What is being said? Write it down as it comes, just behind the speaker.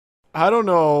I don't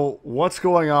know what's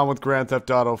going on with Grand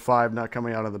Theft Auto 5 not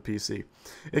coming out on the PC.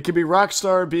 It could be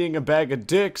Rockstar being a bag of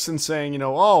dicks and saying, you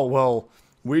know, oh, well,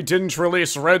 we didn't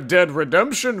release Red Dead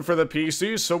Redemption for the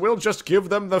PC, so we'll just give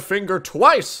them the finger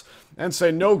twice and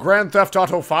say no Grand Theft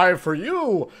Auto 5 for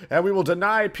you, and we will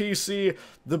deny PC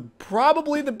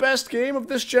probably the best game of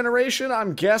this generation,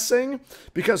 I'm guessing,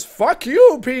 because fuck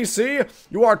you, PC!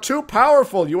 You are too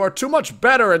powerful, you are too much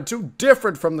better and too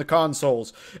different from the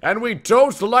consoles, and we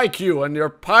don't like you, and you're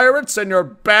pirates, and you're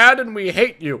bad, and we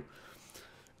hate you.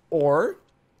 Or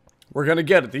we're gonna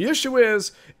get it. The issue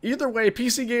is, either way,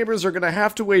 PC gamers are gonna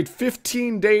have to wait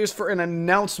 15 days for an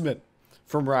announcement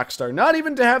from Rockstar. Not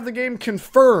even to have the game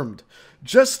confirmed,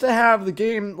 just to have the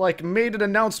game, like, made an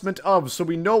announcement of, so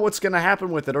we know what's gonna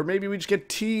happen with it. Or maybe we just get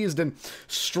teased and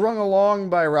strung along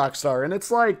by Rockstar. And it's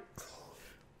like,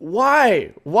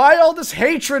 why? Why all this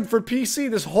hatred for PC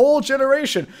this whole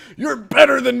generation? You're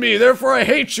better than me, therefore I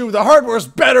hate you. The hardware's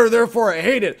better, therefore I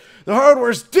hate it. The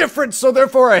hardware's different, so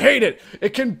therefore I hate it. It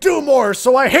can do more,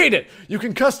 so I hate it. You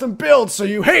can custom build, so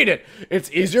you hate it.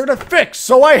 It's easier to fix,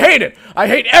 so I hate it. I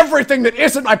hate everything that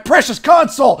isn't my precious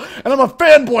console. And I'm a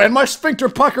fanboy, and my sphincter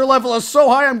pucker level is so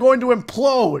high I'm going to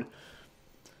implode.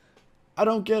 I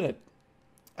don't get it.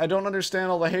 I don't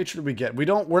understand all the hatred we get.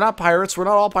 We're not pirates. We're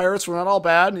not all pirates. We're not all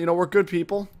bad. You know, we're good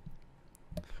people.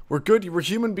 We're good. We're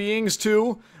human beings,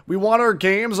 too. We want our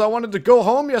games. I wanted to go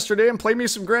home yesterday and play me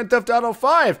some Grand Theft Auto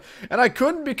 5. And I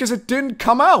couldn't because it didn't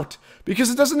come out.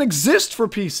 Because it doesn't exist for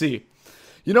PC.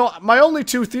 You know, my only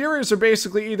two theories are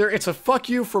basically either it's a fuck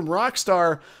you from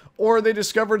Rockstar, or they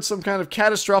discovered some kind of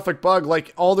catastrophic bug,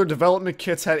 like all their development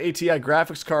kits had ATI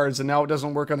graphics cards and now it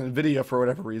doesn't work on NVIDIA for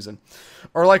whatever reason.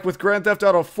 Or like with Grand Theft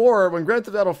Auto 4, when Grand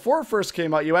Theft Auto 4 first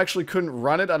came out, you actually couldn't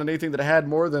run it on anything that had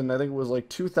more than, I think it was like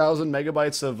 2,000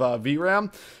 megabytes of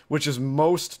VRAM, which is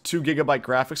most 2 gigabyte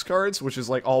graphics cards, which is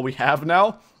like all we have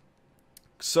now.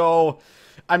 So,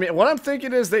 I mean, what I'm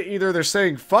thinking is that either they're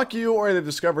saying fuck you or they've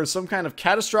discovered some kind of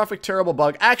catastrophic terrible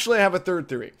bug. Actually, I have a third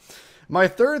theory. My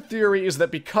third theory is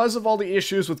that because of all the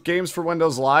issues with Games for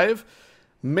Windows Live,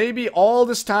 maybe all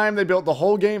this time they built the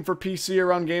whole game for PC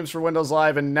around Games for Windows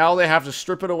Live, and now they have to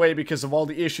strip it away because of all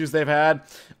the issues they've had,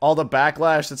 all the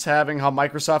backlash it's having, how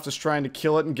Microsoft is trying to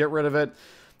kill it and get rid of it.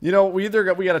 You know, we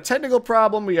got a technical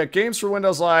problem, we got Games for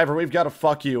Windows Live, or we've got a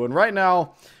fuck you. And right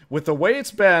now, with the way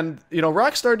it's been, you know,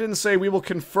 Rockstar didn't say we will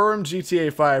confirm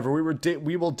GTA 5 or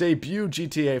we will debut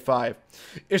GTA 5.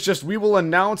 It's just we will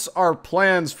announce our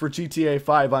plans for GTA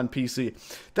 5 on PC.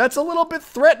 That's a little bit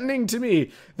threatening to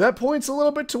me. That points a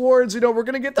little bit towards, you know, we're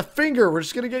going to get the finger. We're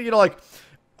just going to get, you know, like,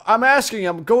 I'm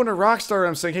going to Rockstar and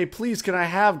I'm saying, hey, please, can I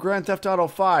have Grand Theft Auto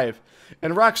 5?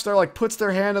 And Rockstar, like, puts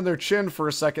their hand on their chin for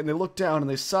a second. They look down and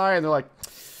they sigh and they're like,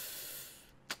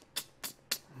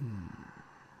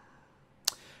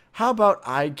 how about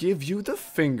I give you the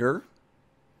finger,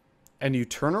 and you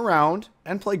turn around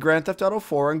and play Grand Theft Auto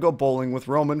 4 and go bowling with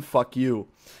Roman, fuck you.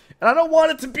 And I don't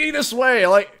want it to be this way.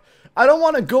 Like, I don't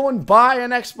want to go and buy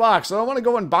an Xbox. I don't want to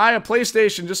go and buy a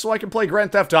PlayStation just so I can play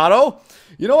Grand Theft Auto.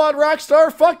 You know what,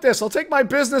 Rockstar? Fuck this. I'll take my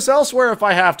business elsewhere if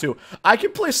I have to. I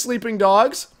can play Sleeping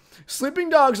Dogs. Sleeping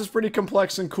Dogs is pretty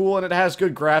complex and cool, and it has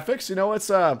good graphics. You know, it's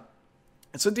a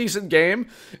decent game.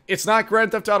 It's not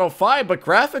Grand Theft Auto 5, but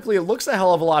graphically it looks a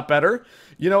hell of a lot better.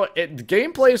 You know, the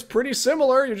gameplay is pretty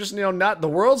similar. You're just, you know, the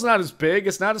world's not as big.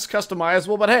 It's not as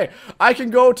customizable. But hey, I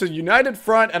can go to United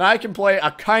Front and I can play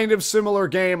a kind of similar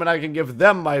game and I can give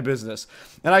them my business.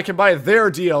 And I can buy their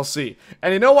DLC.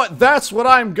 And you know what? That's what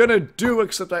I'm gonna do,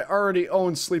 except I already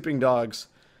own Sleeping Dogs.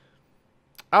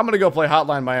 I'm gonna go play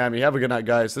Hotline Miami. Have a good night,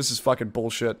 guys. This is fucking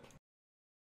bullshit.